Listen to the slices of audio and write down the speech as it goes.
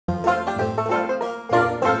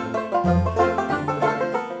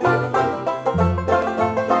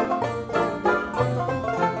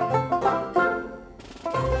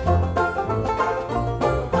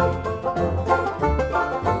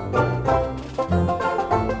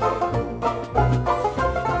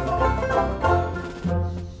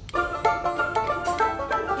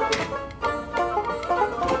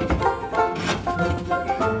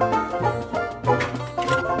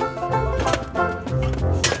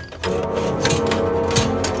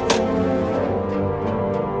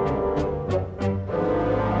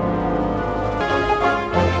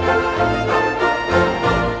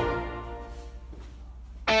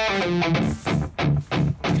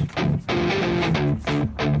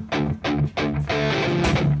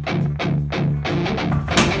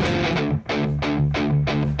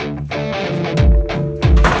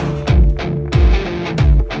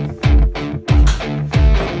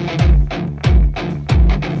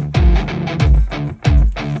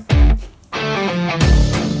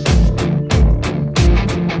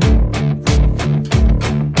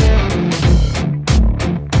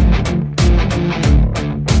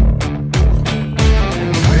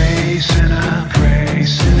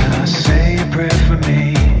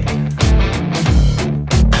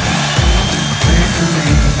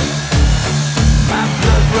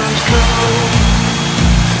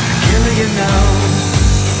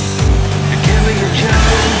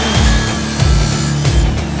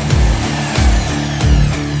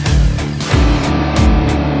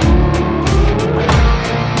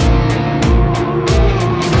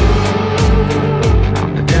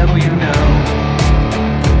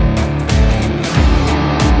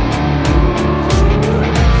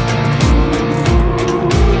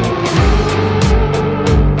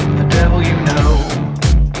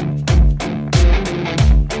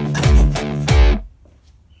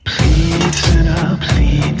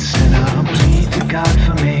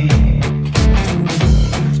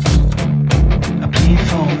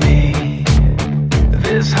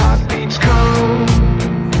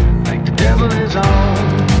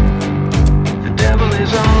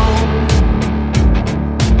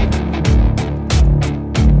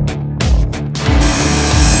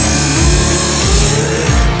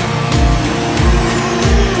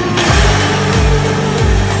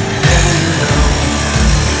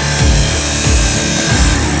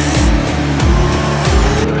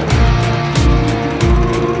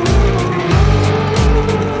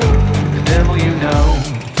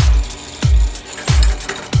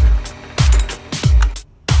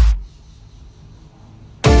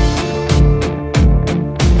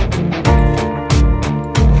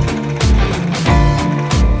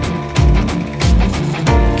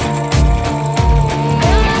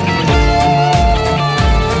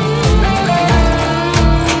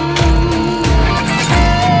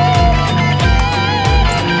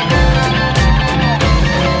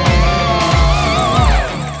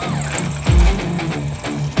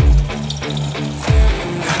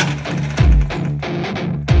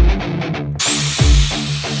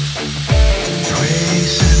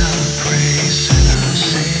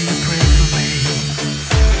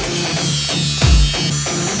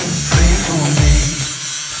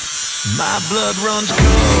blood runs cold.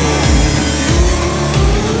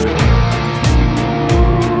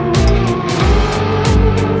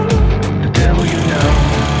 The devil you know.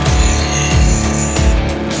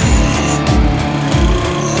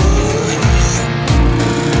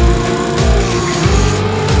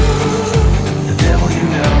 The devil you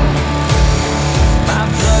know. My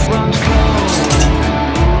blood runs cold.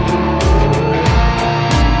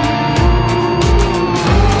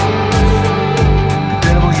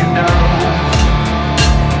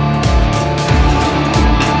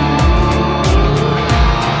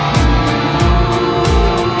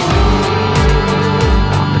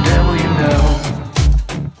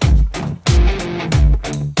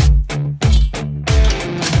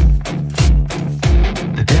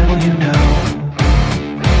 The devil you know.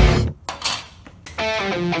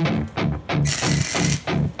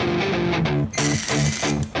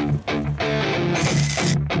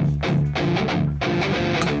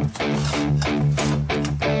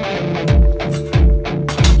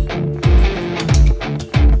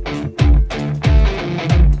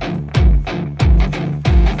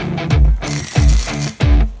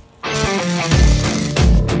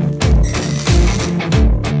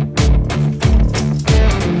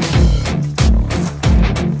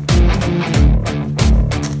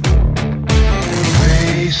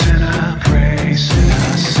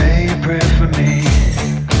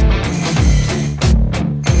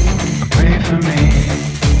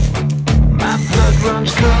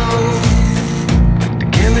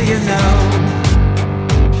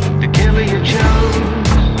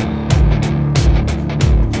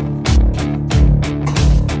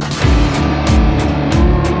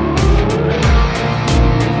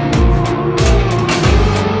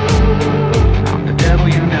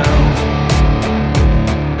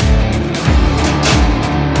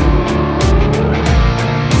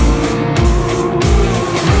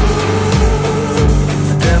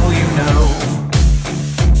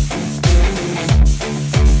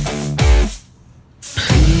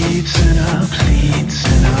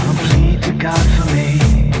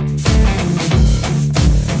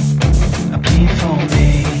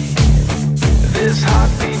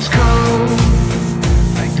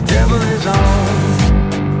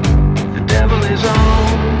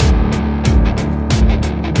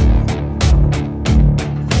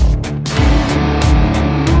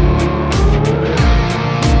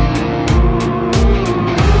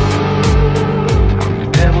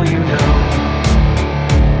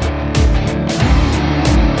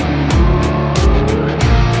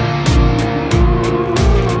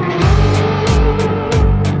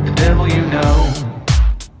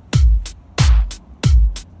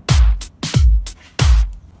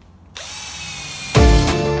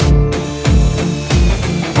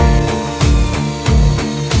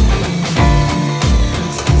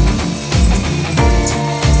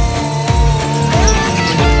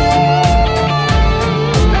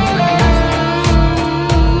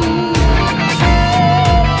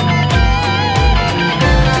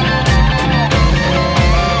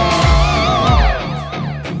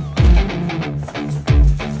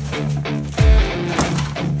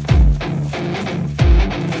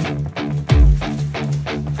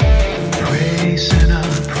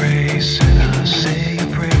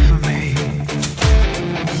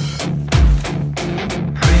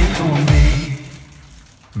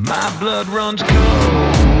 blood runs cold.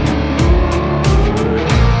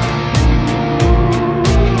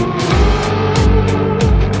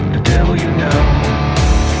 The devil you know.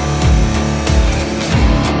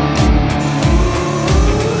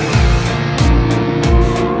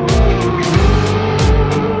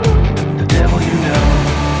 The devil you know.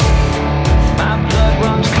 My blood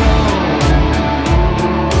runs cold.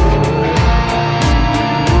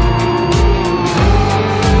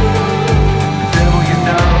 The devil you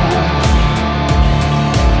know.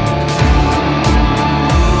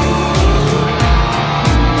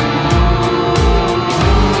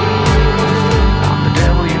 I'm the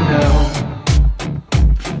devil you know.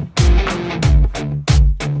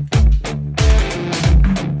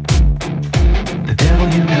 The devil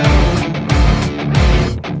you know.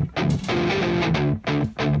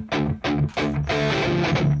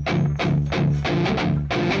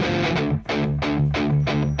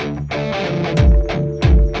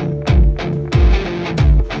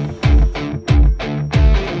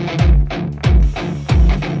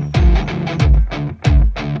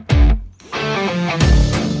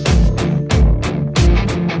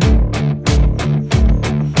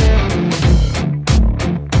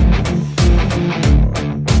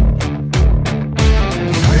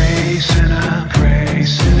 Pray,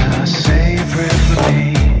 sinner, say a prayer for me.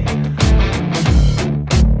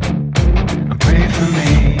 Pray for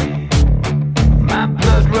me. My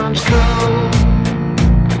blood runs cold.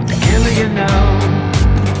 The killer you know.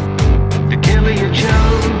 The killer you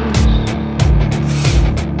chose.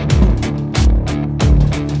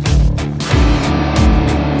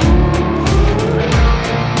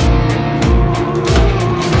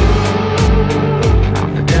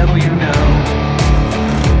 I'm the devil you know.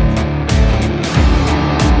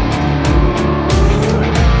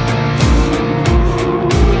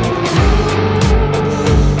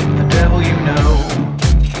 The devil you know.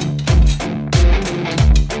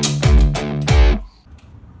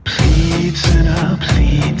 Plead, sinner,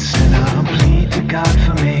 plead to God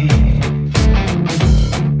for me.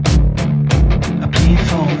 Plead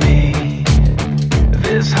for me.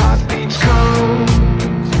 This heart beats cold,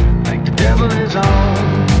 like the devil is on.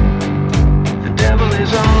 The devil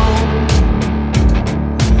is on.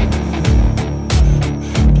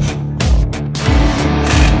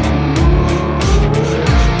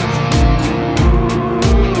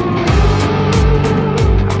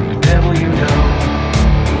 The devil you know.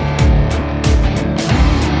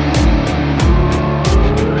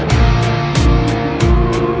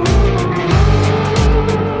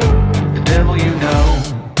 The devil you know.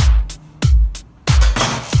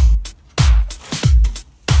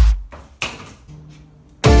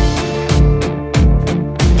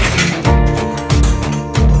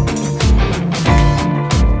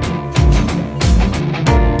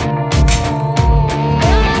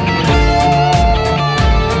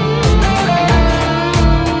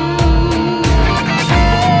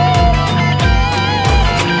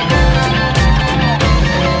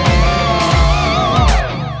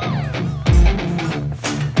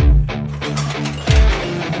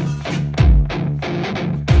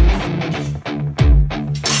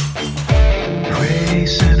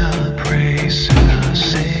 Pray, sinner,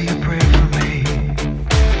 say a prayer for me.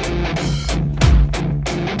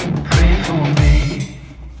 Pray for me.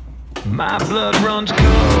 My blood runs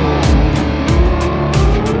cold.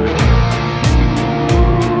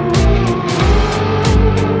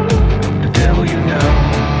 The devil you know.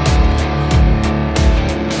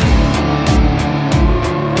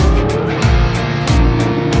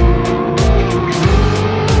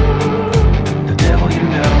 The devil you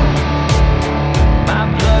know. My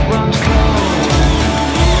blood runs cold.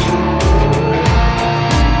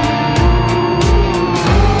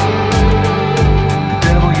 The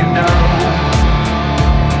devil you know.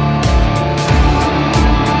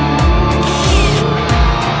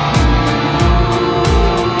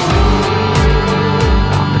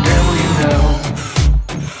 I'm the devil you know.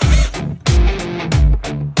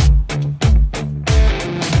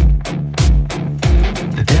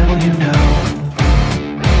 The devil you know.